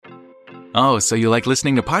Oh, so you like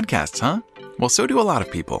listening to podcasts, huh? Well, so do a lot of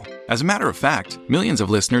people. As a matter of fact, millions of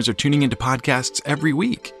listeners are tuning into podcasts every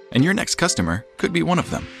week, and your next customer could be one of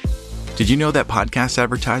them. Did you know that podcast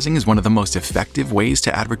advertising is one of the most effective ways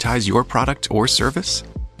to advertise your product or service?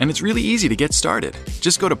 And it's really easy to get started.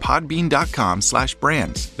 Just go to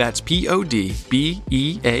podbean.com/brands. That's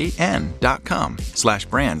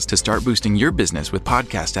podbean.com/brands to start boosting your business with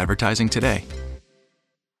podcast advertising today.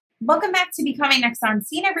 Welcome back to Becoming Next on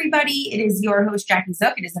Scene, everybody. It is your host, Jackie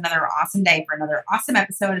Zook. It is another awesome day for another awesome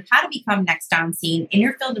episode of how to become next on scene in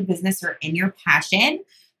your field of business or in your passion.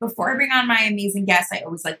 Before I bring on my amazing guests, I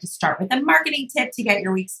always like to start with a marketing tip to get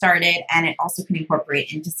your week started, and it also can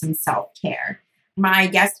incorporate into some self-care. My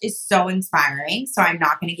guest is so inspiring, so I'm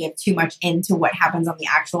not going to give too much into what happens on the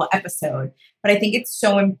actual episode, but I think it's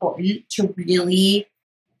so important to really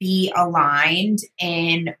be aligned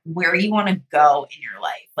in where you want to go in your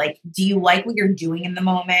life. Like, do you like what you're doing in the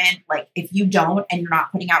moment? Like, if you don't and you're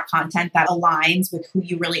not putting out content that aligns with who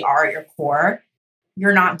you really are at your core,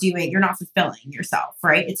 you're not fulfilling yourself,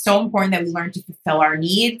 right? It's so important that we learn to fulfill our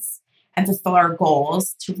needs and fulfill our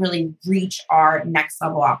goals to really reach our next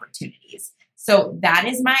level opportunities. So that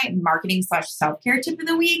is my marketing / self-care tip of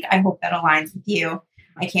the week. I hope that aligns with you.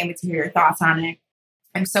 I can't wait to hear your thoughts on it.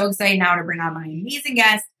 I'm so excited now to bring on my amazing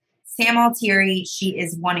guest, Sam Alteri. She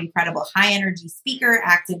is one incredible high energy speaker,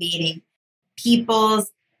 activating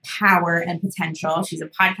people's power and potential. She's a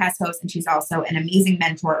podcast host, and she's also an amazing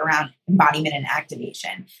mentor around embodiment and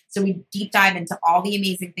activation. So we deep dive into all the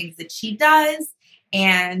amazing things that she does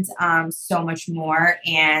and so much more,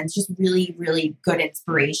 and just really, really good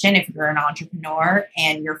inspiration. If you're an entrepreneur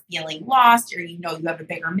and you're feeling lost, or you know you have a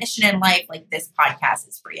bigger mission in life, like this podcast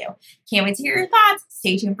is for you. Can't wait to hear your thoughts.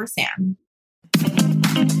 Stay tuned for Sam.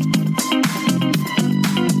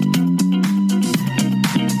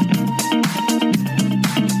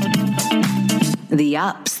 The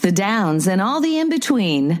ups, the downs, and all the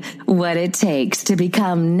in-between. What it takes to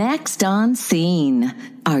become next on scene.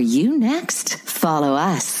 Are you next? Follow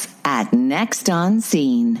us at Next on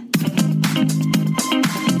Scene.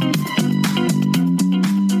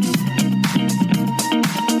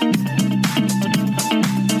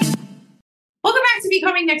 Welcome back to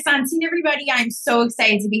Becoming Next on Scene, everybody. I'm so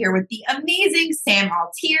excited to be here with the amazing Sam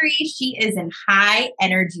Alteri. She is an high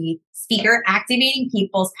energy speaker, activating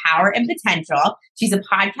people's power and potential. She's a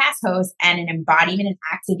podcast host and an embodiment and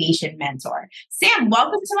activation mentor. Sam,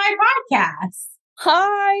 welcome to my podcast.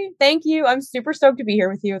 Hi, thank you. I'm super stoked to be here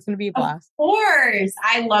with you. It's going to be a blast. Of course.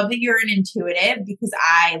 I love that you're an intuitive, because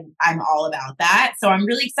I'm all about that. So I'm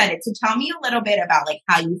really excited. So tell me a little bit about like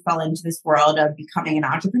how you fell into this world of becoming an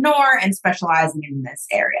entrepreneur and specializing in this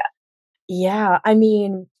area. Yeah, I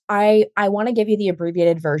mean, I want to give you the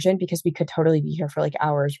abbreviated version because we could totally be here for like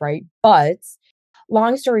hours, right? But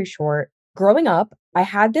long story short, growing up, I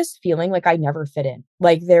had this feeling like I never fit in.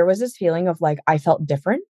 Like there was this feeling of like I felt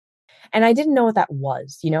different. And I didn't know what that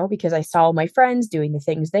was, because I saw my friends doing the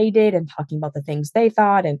things they did and talking about the things they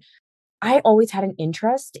thought. And I always had an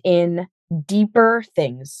interest in deeper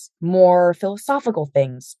things, more philosophical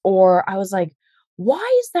things. Or I was like, why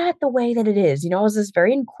is that the way that it is? I was this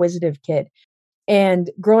very inquisitive kid. And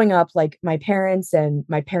growing up, like my parents and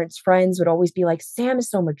my parents' friends would always be like, Sam is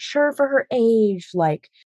so mature for her age. Like,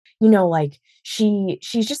 like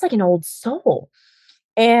she's just like an old soul.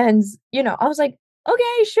 And, I was like,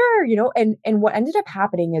 okay, sure. And what ended up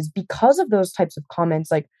happening is because of those types of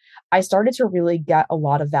comments, like I started to really get a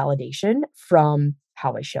lot of validation from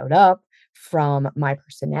how I showed up, from my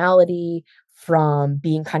personality, from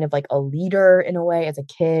being kind of like a leader in a way as a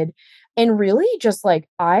kid. And really just like,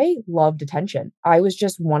 I loved attention. I was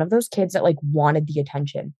just one of those kids that like wanted the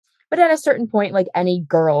attention. But at a certain point, like any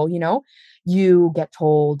girl, you get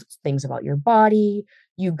told things about your body.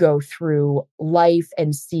 You go through life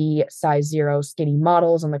and see size 0 skinny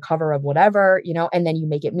models on the cover of whatever, and then you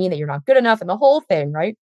make it mean that you're not good enough and the whole thing,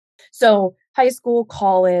 right? So high school,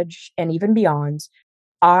 college, and even beyond,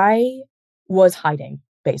 I was hiding,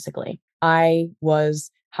 basically. I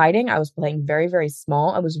was hiding. I was playing very, very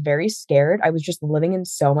small. I was very scared. I was just living in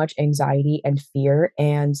so much anxiety and fear.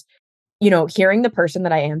 And, hearing the person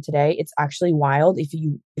that I am today, it's actually wild. If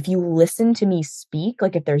you listen to me speak,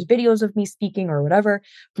 like if there's videos of me speaking or whatever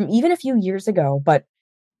from even a few years ago, but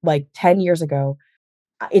like 10 years ago,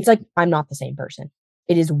 it's like, I'm not the same person.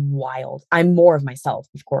 It is wild. I'm more of myself,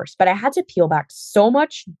 of course, but I had to peel back so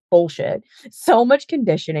much bullshit, so much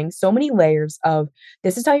conditioning, so many layers of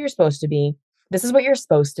this is how you're supposed to be. This is what you're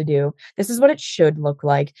supposed to do. This is what it should look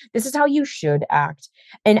like. This is how you should act.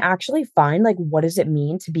 And actually find like, what does it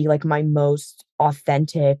mean to be like my most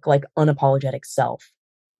authentic, like unapologetic self?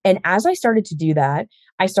 And as I started to do that,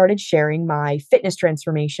 I started sharing my fitness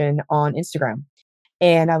transformation on Instagram.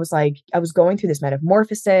 And I was going through this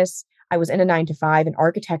metamorphosis. I was in a 9 to 5 in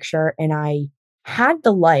architecture and I had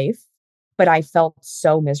the life, but I felt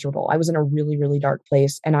so miserable. I was in a really, really dark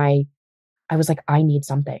place. And I was like, I need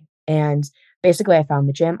something. And basically, I found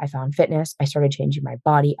the gym, I found fitness, I started changing my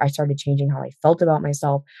body, I started changing how I felt about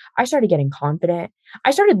myself, I started getting confident,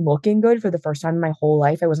 I started looking good for the first time in my whole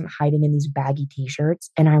life. I wasn't hiding in these baggy t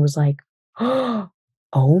shirts. And I was like, oh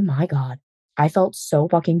my God, I felt so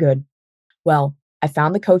fucking good. Well, I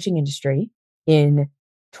found the coaching industry in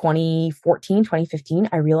 2014, 2015.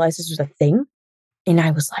 I realized this was a thing. And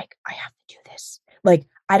I was like, I have to do this. Like,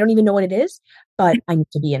 I don't even know what it is, but I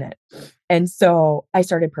need to be in it. And so I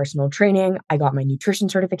started personal training. I got my nutrition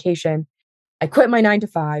certification. I quit my 9 to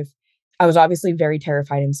 5. I was obviously very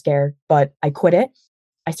terrified and scared, but I quit it.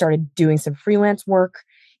 I started doing some freelance work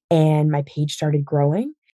and my page started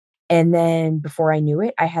growing. And then before I knew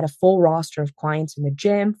it, I had a full roster of clients in the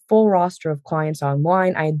gym, full roster of clients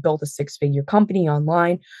online. I had built a 6-figure company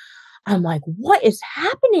online. I'm like, what is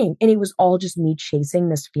happening? And it was all just me chasing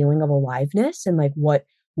this feeling of aliveness and like what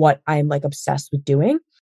I'm like obsessed with doing.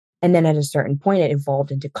 And then at a certain point, it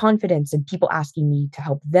evolved into confidence and people asking me to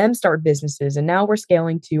help them start businesses. And now we're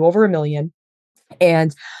scaling to over 1 million.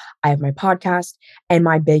 And I have my podcast. And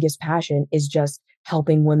my biggest passion is just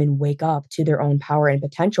helping women wake up to their own power and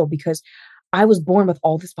potential because I was born with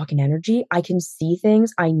all this fucking energy. I can see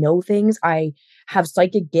things. I know things. I have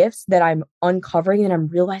psychic gifts that I'm uncovering and I'm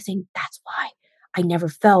realizing that's why I never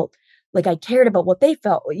felt like I cared about what they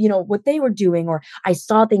felt, what they were doing, or I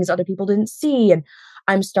saw things other people didn't see. And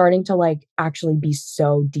I'm starting to like actually be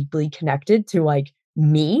so deeply connected to like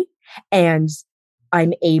me. And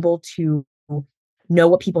I'm able to know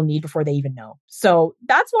what people need before they even know. So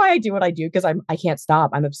that's why I do what I do because I can't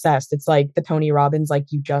stop. I'm obsessed. It's like the Tony Robbins, like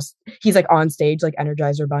he's like on stage, like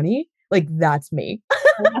Energizer Bunny. Like that's me.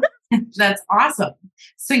 That's awesome.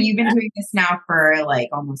 So you've been doing this now for like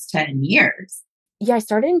almost 10 years. Yeah, I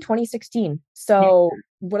started in 2016. So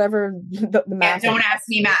whatever the math. Don't ask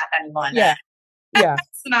me math, anyone. Yeah. Yeah.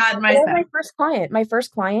 That's not my first client. My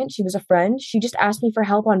first client, she was a friend. She just asked me for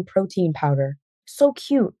help on protein powder. So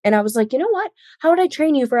cute. And I was like, you know what? How would I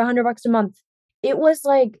train you for $100 a month? It was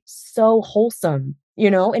like so wholesome,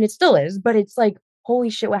 and it still is, but it's like, holy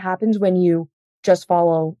shit, what happens when you just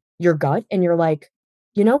follow your gut and you're like,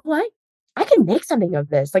 you know what? I can make something of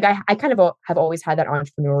this. Like I kind of have always had that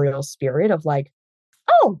entrepreneurial spirit of like,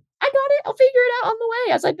 oh, I got it. I'll figure it out on the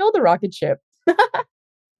way as I build the rocket ship.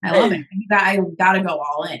 I love it. I gotta go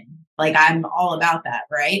all in. Like I'm all about that,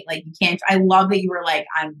 right? Like you can't, I love that you were like,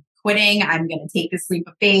 I'm quitting. I'm going to take this leap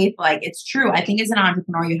of faith. Like it's true. I think as an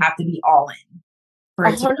entrepreneur, you have to be all in.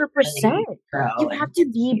 100%. You have to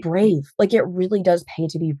be brave. Like it really does pay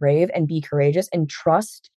to be brave and be courageous and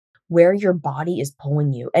trust where your body is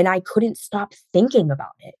pulling you. And I couldn't stop thinking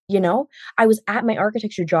about it. I was at my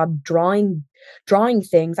architecture job drawing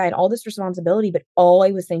things. I had all this responsibility, but all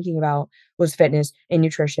I was thinking about was fitness and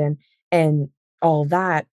nutrition and all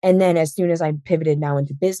that. And then as soon as I pivoted now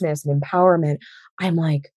into business and empowerment, I'm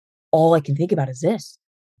like, all I can think about is this.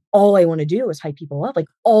 All I want to do is hype people up. Like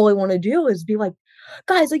all I want to do is be like,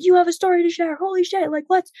 guys, like you have a story to share. Holy shit. Like,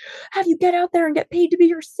 let's have you get out there and get paid to be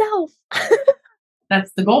yourself.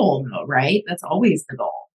 That's the goal though, right? That's always the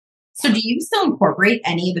goal. So do you still incorporate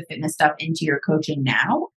any of the fitness stuff into your coaching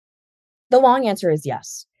now? The long answer is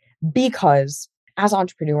yes, because as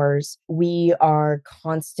entrepreneurs, we are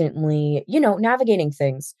constantly, navigating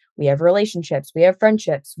things. We have relationships, we have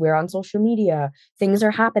friendships, we're on social media, things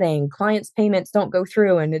are happening, clients' payments don't go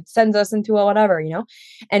through and it sends us into a whatever,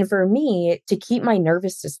 And for me, to keep my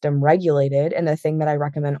nervous system regulated, and the thing that I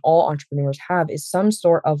recommend all entrepreneurs have is some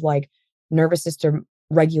sort of like nervous system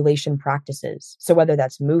regulation practices. So whether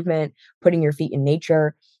that's movement, putting your feet in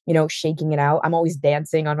nature, shaking it out. I'm always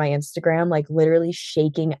dancing on my Instagram, like literally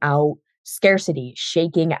shaking out scarcity,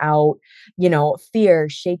 shaking out, fear,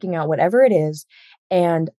 shaking out whatever it is.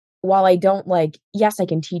 And while I don't yes, I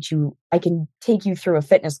can take you through a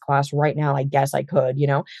fitness class right now. I guess I could,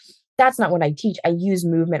 that's not what I teach. I use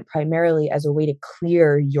movement primarily as a way to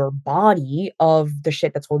clear your body of the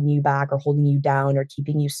shit that's holding you back or holding you down or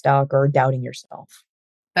keeping you stuck or doubting yourself.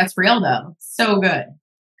 That's real though. So good.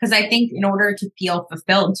 Because I think in order to feel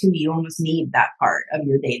fulfilled too, you almost need that part of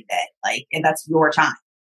your day to day. Like, and that's your time.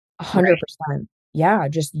 100%. Right? Yeah.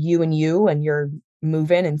 Just you and you're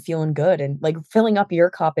moving and feeling good and like filling up your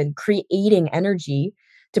cup and creating energy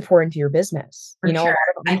to pour into your business. For sure.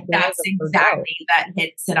 That's exactly that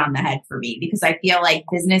hits it on the head for me because I feel like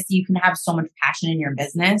business, you can have so much passion in your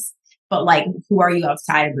business, but like, who are you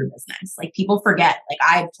outside of your business? Like people forget, like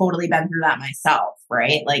I've totally been through that myself,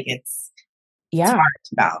 right? Like it's Yeah. hard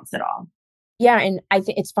to balance it all. Yeah, and I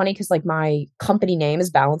think it's funny because like my company name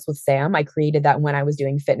is Balance with Sam. I created that when I was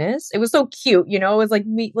doing fitness. It was so cute, you know. It was like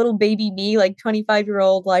me, little baby me, like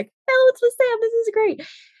 25-year-old, like Balance with Sam. This is great.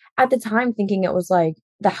 At the time, thinking it was like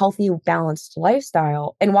the healthy, balanced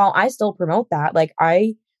lifestyle. And while I still promote that, like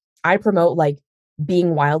I promote like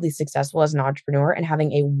being wildly successful as an entrepreneur and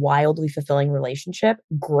having a wildly fulfilling relationship,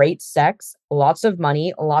 great sex, lots of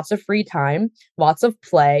money, lots of free time, lots of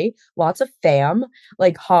play, lots of fam,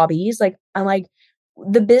 like hobbies. Like I'm like,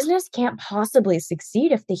 the business can't possibly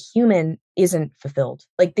succeed if the human isn't fulfilled.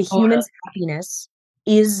 Like the Totally. human's happiness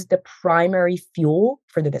is the primary fuel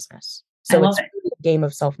for the business. I So love it's it. really a game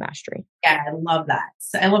of self-mastery. Yeah, I love that.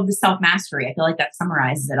 So I love the self mastery. I feel like that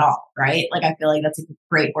summarizes it all, right? Like I feel like that's a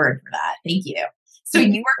great word for that. Thank you. So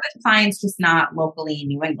you work with clients just not locally in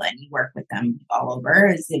New England. You work with them all over.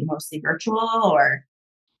 Is it mostly virtual or?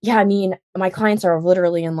 Yeah, I mean, my clients are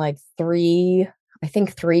literally in like I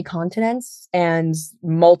think three continents and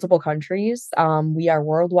multiple countries. We are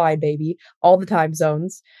worldwide, baby, all the time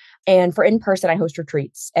zones. And for in person, I host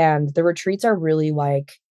retreats, and the retreats are really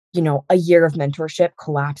like, you know, a year of mentorship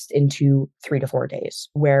collapsed into 3 to 4 days,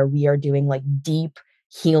 where we are doing like deep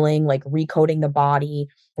healing, like recoding the body,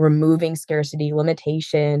 removing scarcity,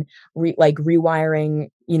 limitation, like rewiring,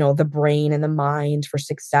 you know, the brain and the mind for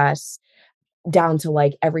success, down to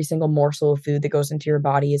like every single morsel of food that goes into your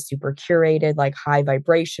body is super curated, like high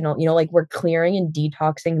vibrational, you know, like we're clearing and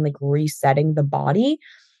detoxing and like resetting the body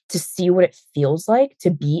to see what it feels like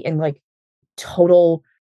to be in like total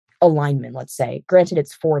alignment, let's say. Granted,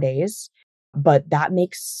 it's 4 days, but that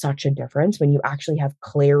makes such a difference when you actually have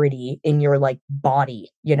clarity in your like body,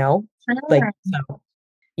 you know? Like, Sure. so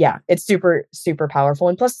yeah, it's super, super powerful.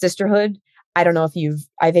 And plus sisterhood, I don't know if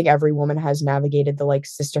I think every woman has navigated the like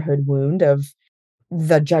sisterhood wound of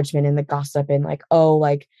the judgment and the gossip and like, oh,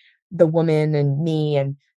 like the woman and me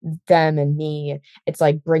and them and me. It's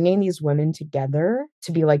like bringing these women together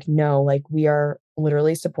to be like, no, like we are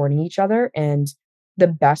literally supporting each other. And the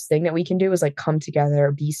best thing that we can do is like come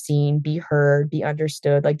together, be seen, be heard, be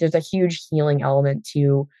understood. Like there's a huge healing element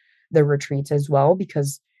to the retreats as well,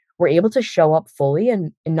 because we're able to show up fully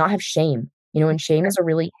and not have shame, you know, and shame is a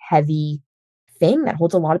really heavy thing that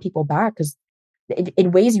holds a lot of people back because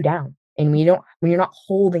it weighs you down. And when you're not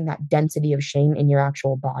holding that density of shame in your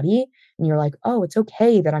actual body, and you're like, oh, it's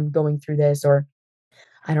okay that I'm going through this, or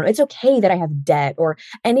I don't know, it's okay that I have debt, or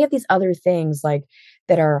any of these other things like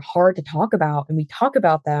that are hard to talk about, and we talk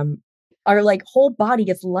about them, our like whole body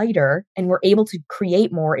gets lighter and we're able to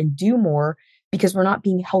create more and do more because we're not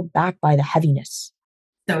being held back by the heaviness.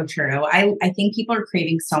 So true. I think people are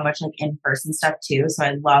craving so much like in-person stuff too. So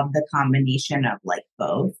I love the combination of like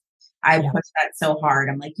both. I Yeah. push that so hard.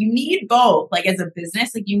 I'm like, you need both. Like as a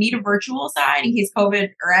business, like you need a virtual side in case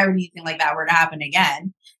COVID or anything like that were to happen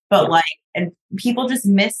again. But Yeah. like, and people just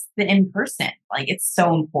miss the in-person. Like it's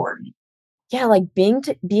so important. Yeah, like being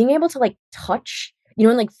able to like touch, you know,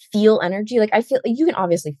 and like feel energy. Like I feel like you can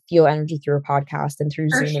obviously feel energy through a podcast and through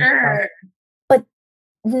For Zoom and stuff, sure. but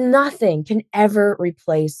nothing can ever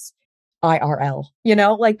replace IRL, you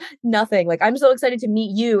know, like nothing. Like I'm so excited to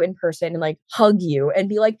meet you in person and like hug you and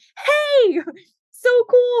be like, hey, so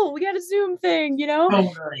cool. We got a Zoom thing, you know?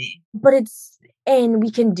 Totally. But and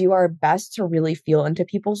we can do our best to really feel into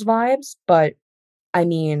people's vibes. But I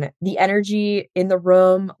mean, the energy in the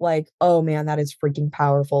room, like, oh man, that is freaking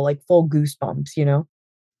powerful. Like full goosebumps, you know?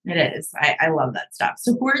 It is. I love that stuff.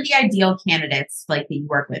 So who are the ideal candidates like that you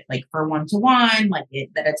work with, like for one-to-one, like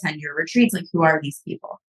that attend your retreats? Like who are these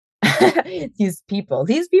people? These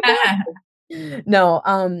people. No,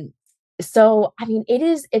 so I mean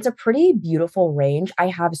it's a pretty beautiful range. I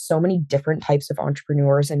have so many different types of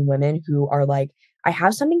entrepreneurs and women who are like, I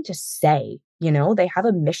have something to say, you know, they have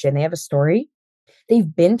a mission, they have a story,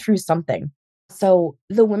 they've been through something. So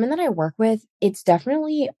the women that I work with, it's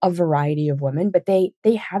definitely a variety of women, but they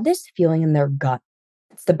have this feeling in their gut.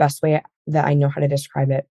 It's the best way that I know how to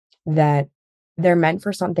describe it, that they're meant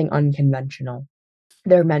for something unconventional.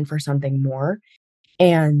 They're meant for something more.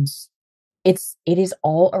 And it is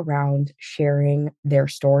all around sharing their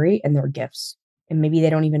story and their gifts. And maybe they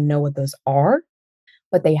don't even know what those are,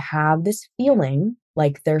 but they have this feeling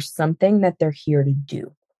like there's something that they're here to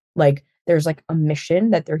do. Like there's like a mission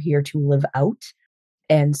that they're here to live out.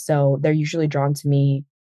 And so they're usually drawn to me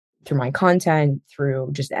through my content, through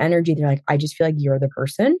just the energy. They're like, I just feel like you're the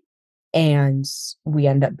person. And we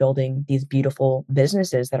end up building these beautiful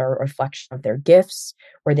businesses that are a reflection of their gifts,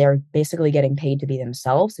 where they're basically getting paid to be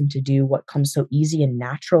themselves and to do what comes so easy and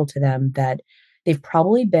natural to them that they've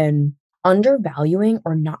probably been undervaluing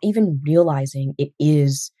or not even realizing it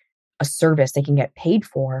is a service they can get paid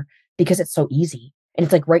for because it's so easy. And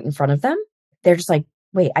it's like right in front of them. They're just like,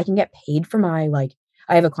 wait, I can get paid for my like,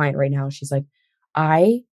 I have a client right now. She's like,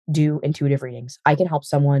 I do intuitive readings. I can help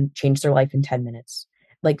someone change their life in 10 minutes.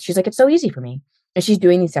 Like, she's like, it's so easy for me. And she's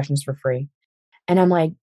doing these sessions for free. And I'm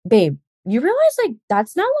like, babe, you realize like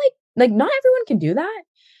that's not like not everyone can do that.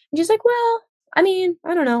 And she's like, well, I mean,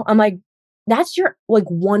 I don't know. I'm like, that's your like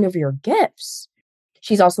one of your gifts.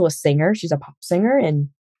 She's also a singer. She's a pop singer and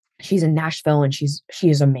she's in Nashville and she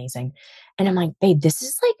is amazing. And I'm like, babe, this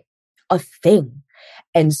is like a thing.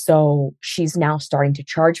 And so she's now starting to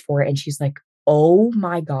charge for it. And she's like, oh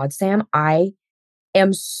my God, Sam, I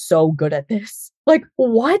am so good at this. Like,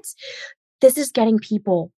 what? This is getting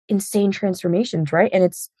people insane transformations, right? And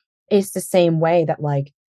it's the same way that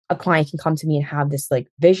like a client can come to me and have this like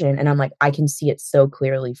vision. And I'm like, I can see it so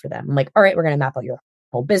clearly for them. I'm like, all right, we're going to map out your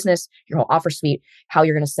whole business, your whole offer suite, how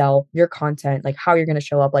you're going to sell your content, like how you're going to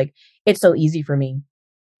show up. Like, it's so easy for me.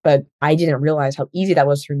 But I didn't realize how easy that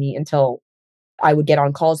was for me until I would get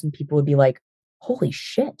on calls and people would be like, holy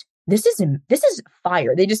shit, this is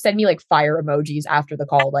fire. They just send me like fire emojis after the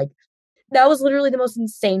call. Like, that was literally the most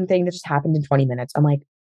insane thing that just happened in 20 minutes. I'm like,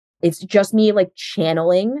 it's just me like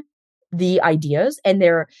channeling the ideas and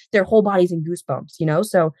their whole bodies in goosebumps, you know?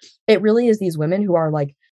 So it really is these women who are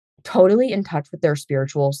like totally in touch with their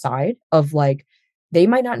spiritual side of like, they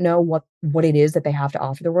might not know what it is that they have to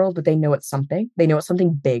offer the world, but they know it's something. They know it's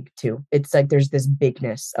something big too. It's like there's this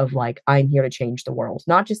bigness of like, I'm here to change the world.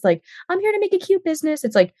 Not just like, I'm here to make a cute business.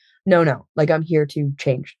 It's like, no, like I'm here to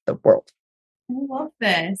change the world. I love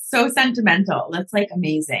this. So sentimental. That's like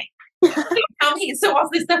amazing. Tell me, so also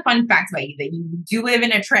this is the fun fact about you that you do live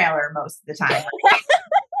in a trailer most of the time.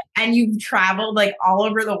 And you've traveled like all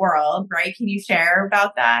over the world, right? Can you share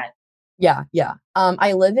about that? Yeah.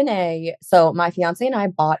 I live so my fiance and I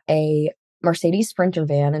bought a Mercedes Sprinter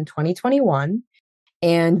van in 2021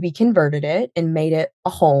 and we converted it and made it a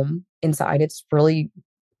home inside. It's really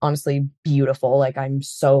honestly beautiful. Like I'm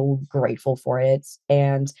so grateful for it.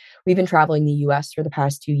 And we've been traveling the US for the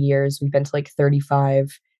past 2 years. We've been to like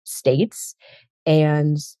 35 states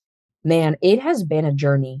and man, it has been a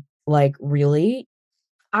journey. Like really,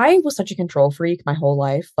 I was such a control freak my whole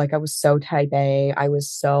life. Like I was so type A. I was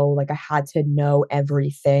so like I had to know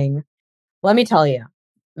everything. Let me tell you,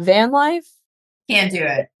 van life, Can't do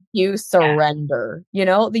it. you surrender. You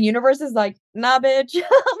know, the universe is like, nah, bitch.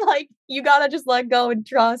 Like you gotta just let go and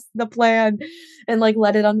trust the plan and like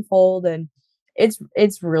let it unfold. And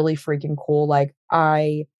it's really freaking cool. Like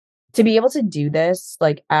to be able to do this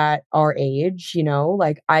like at our age, you know,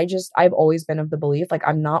 like I've always been of the belief like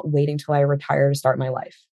I'm not waiting till I retire to start my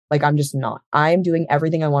life. Like I'm just not. I'm doing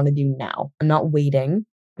everything I want to do now. I'm not waiting.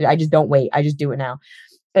 I just don't wait. I just do it now.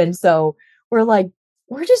 And so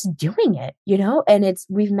we're just doing it, you know? And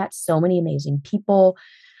we've met so many amazing people.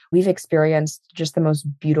 We've experienced just the most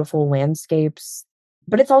beautiful landscapes,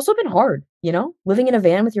 but it's also been hard, you know? Living in a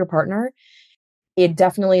van with your partner, it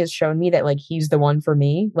definitely has shown me that like he's the one for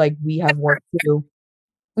me. Like we've worked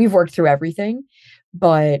through everything,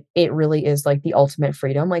 but it really is like the ultimate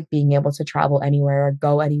freedom, like being able to travel anywhere,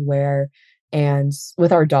 go anywhere. And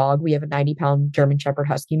with our dog, we have a 90-pound German Shepherd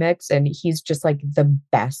Husky mix, and he's just like the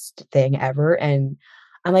best thing ever. And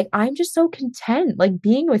I'm like, I'm just so content, like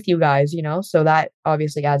being with you guys, you know? So that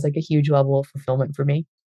obviously adds like a huge level of fulfillment for me.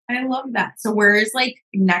 I love that. So where is like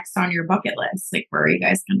next on your bucket list? Like where are you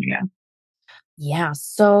guys going to go? Yeah.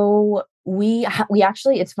 So we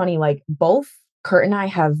actually, it's funny, like both Kurt and I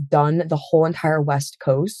have done the whole entire West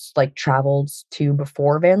Coast, like traveled to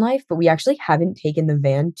before van life, but we actually haven't taken the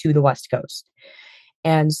van to the West Coast.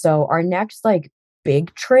 And so our next like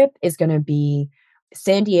big trip is going to be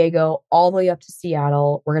San Diego all the way up to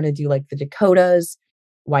Seattle. We're going to do like the Dakotas,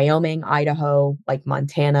 Wyoming, Idaho, like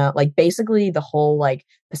Montana, like basically the whole like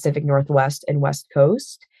Pacific Northwest and West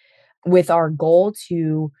Coast with our goal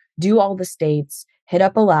to do all the states, hit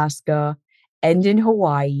up Alaska, end in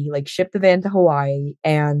Hawaii, like ship the van to Hawaii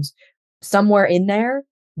and somewhere in there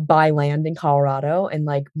buy land in Colorado and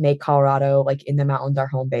like make Colorado like in the mountains our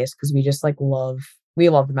home base because we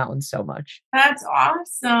love the mountains so much. That's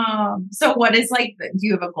awesome. So what is like, do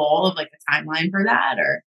you have a goal of like a timeline for that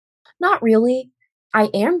or? Not really.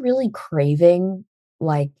 I am really craving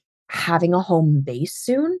like having a home base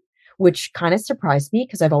soon, which kind of surprised me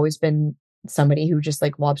because I've always been somebody who just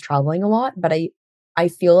like loves traveling a lot. But I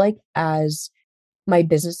feel like as my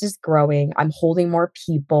business is growing, I'm holding more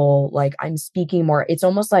people, like I'm speaking more. It's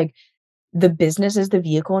almost like the business is the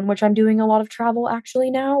vehicle in which I'm doing a lot of travel actually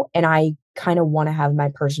now. And I kind of want to have my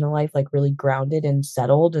personal life like really grounded and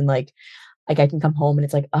settled and like I can come home and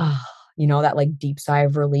it's like, that like deep sigh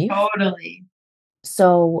of relief. Totally.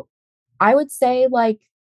 So I would say like,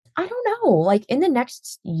 I don't know, like in the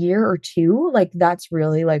next year or two, like that's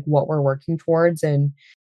really like what we're working towards. And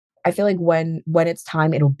I feel like when it's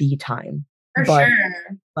time, it'll be time. For But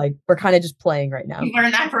sure. like we're kind of just playing right now. You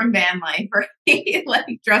learned that from van life, right?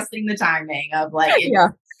 Like trusting the timing of like, Yeah,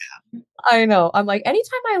 I know. I'm like,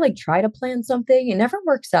 anytime I like try to plan something, it never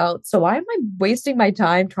works out. So why am I wasting my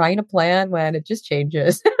time trying to plan when it just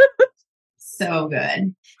changes? so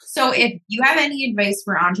good. So if you have any advice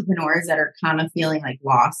for entrepreneurs that are kind of feeling like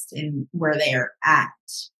lost in where they are at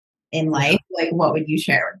in life, like what would you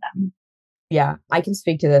share with them? Yeah, I can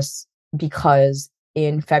speak to this because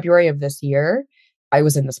in February of this year, I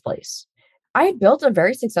was in this place. I had built a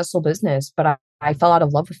very successful business, but I fell out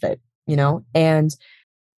of love with it, And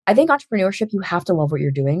I think entrepreneurship, you have to love what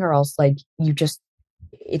you're doing, or else like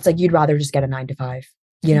it's like you'd rather just get a 9 to 5,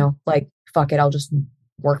 like fuck it, I'll just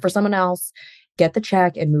work for someone else, get the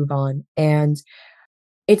check and move on. And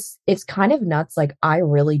it's kind of nuts. Like I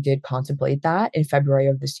really did contemplate that in February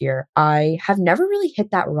of this year. I have never really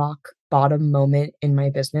hit that rock bottom moment in my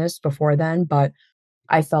business before then, but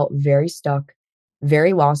I felt very stuck,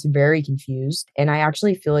 very lost, very confused. And I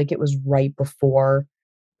actually feel like it was right before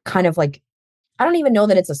kind of like, I don't even know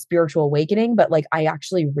that it's a spiritual awakening, but like I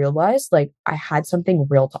actually realized like I had something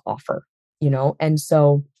real to offer, And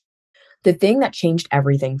so the thing that changed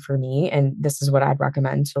everything for me, and this is what I'd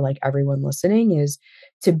recommend to like everyone listening, is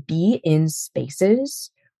to be in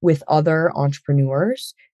spaces with other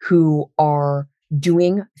entrepreneurs who are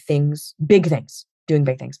doing big things, doing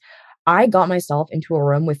big things. I got myself into a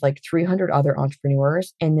room with like 300 other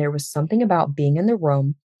entrepreneurs, and there was something about being in the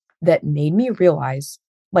room that made me realize,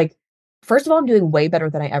 like, first of all, I'm doing way better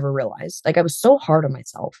than I ever realized. Like, I was so hard on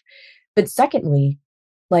myself. But secondly,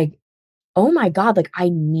 like, oh my God, like I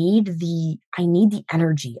need the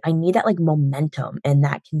energy. I need that like momentum and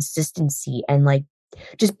that consistency and like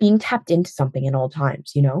just being tapped into something at all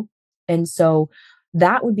times, And so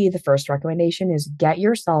that would be the first recommendation, is get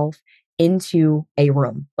yourself into a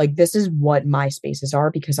room. Like this is what my spaces are,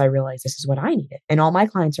 because I realize this is what I needed. And all my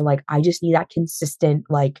clients are like, I just need that consistent,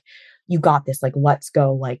 like, you got this, like, let's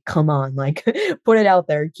go, like, come on, like put it out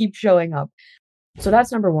there, keep showing up. So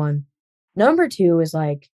that's number one. Number two is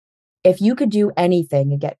like, if you could do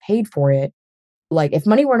anything and get paid for it, like if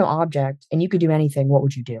money were no object and you could do anything, what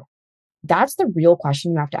would you do? That's the real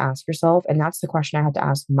question you have to ask yourself. And that's the question I had to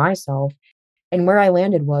ask myself. And where I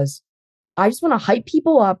landed was, I just want to hype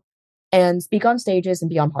people up and speak on stages and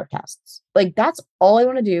be on podcasts. Like that's all I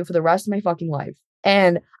want to do for the rest of my fucking life.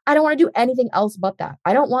 And I don't want to do anything else but that.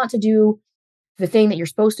 I don't want to do the thing that you're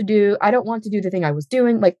supposed to do. I don't want to do the thing I was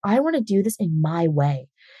doing. Like I want to do this in my way.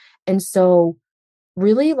 And so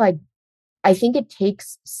really, like, I think it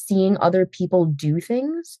takes seeing other people do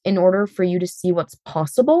things in order for you to see what's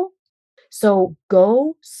possible. So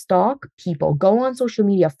go stalk people, go on social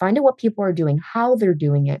media, find out what people are doing, how they're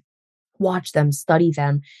doing it, watch them, study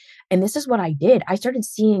them. And this is what I did. I started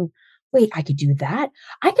seeing, wait, I could do that.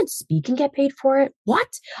 I could speak and get paid for it. What?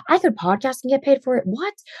 I could podcast and get paid for it.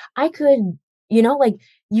 What? I could, like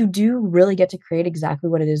you do really get to create exactly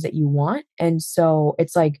what it is that you want. And so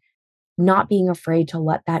it's like, not being afraid to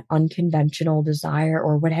let that unconventional desire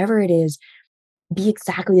or whatever it is be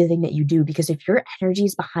exactly the thing that you do. Because if your energy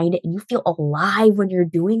is behind it and you feel alive when you're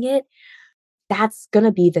doing it, that's going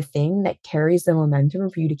to be the thing that carries the momentum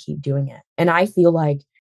for you to keep doing it. And I feel like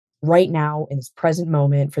right now in this present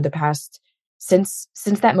moment, for the past, since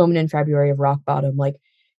that moment in February of rock bottom, like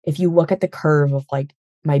if you look at the curve of like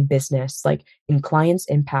my business, like in clients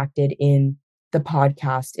impacted, in the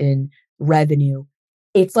podcast, in revenue,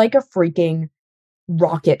 it's like a freaking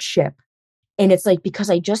rocket ship. And it's like, because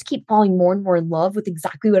I just keep falling more and more in love with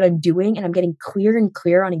exactly what I'm doing, and I'm getting clear and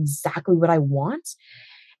clear on exactly what I want.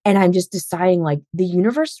 And I'm just deciding like the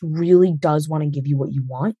universe really does want to give you what you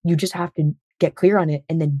want. You just have to get clear on it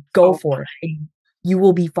and then go for it. And you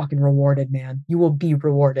will be fucking rewarded, man. You will be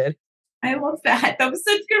rewarded. I love that. That was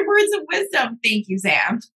such good words of wisdom. Thank you,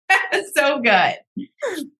 Sam. So good.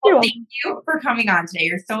 Well, thank you for coming on today.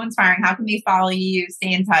 You're so inspiring. How can we follow you,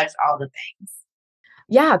 stay in touch, all the things?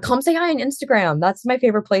 Yeah, come say hi on Instagram. That's my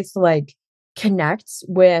favorite place to like connect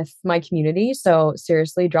with my community. So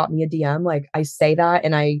seriously, drop me a DM. Like I say that,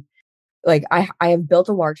 and I have built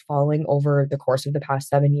a large following over the course of the past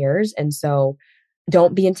 7 years. And so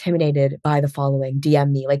don't be intimidated by the following.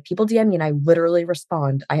 DM me. Like people DM me and I literally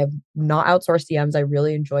respond. I have not outsourced DMs. I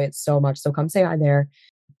really enjoy it so much. So come say hi there.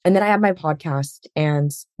 And then I have my podcast, and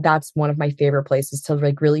that's one of my favorite places to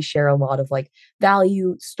like really share a lot of like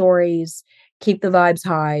value, stories, keep the vibes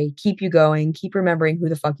high, keep you going, keep remembering who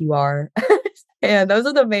the fuck you are. And those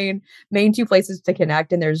are the main two places to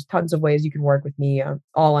connect. And there's tons of ways you can work with me,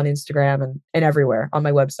 all on Instagram and everywhere on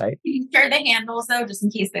my website. Can you share the handles though, just in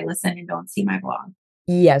case they listen and don't see my blog?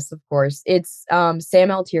 Yes, of course. It's Sam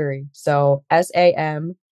Alteri. So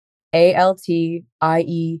SAMALTIERI.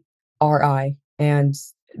 And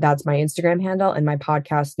that's my Instagram handle. And my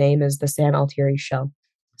podcast name is The Sam Alteri Show.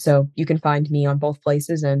 So you can find me on both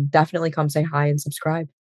places and definitely come say hi and subscribe.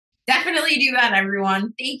 Definitely do that,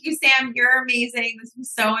 everyone. Thank you, Sam. You're amazing. This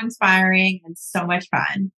was so inspiring and so much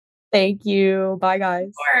fun. Thank you. Bye, guys.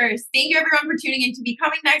 Of course. Thank you, everyone, for tuning in to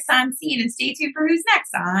Becoming Next on Scene. And stay tuned for who's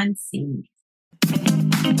next on Scene.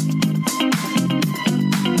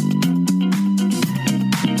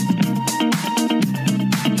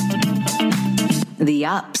 The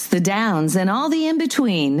ups, the downs, and all the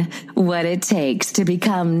in-between. What it takes to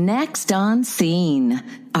become next on scene.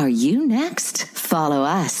 Are you next? Follow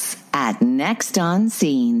us at Next on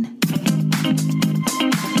Scene.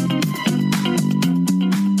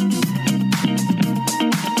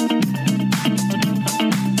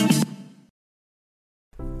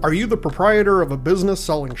 Are you the proprietor of a business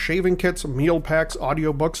selling shaving kits, meal packs,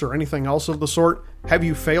 audiobooks, or anything else of the sort? Have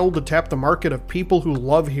you failed to tap the market of people who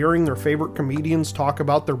love hearing their favorite comedians talk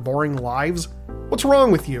about their boring lives? What's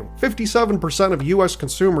wrong with you? 57% of US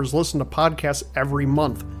consumers listen to podcasts every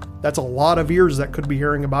month. That's a lot of ears that could be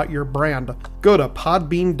hearing about your brand. Go to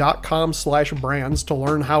podbean.com/brands to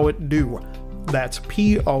learn how it do. That's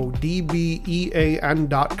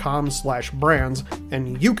podbean.com/brands,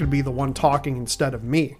 and you could be the one talking instead of me.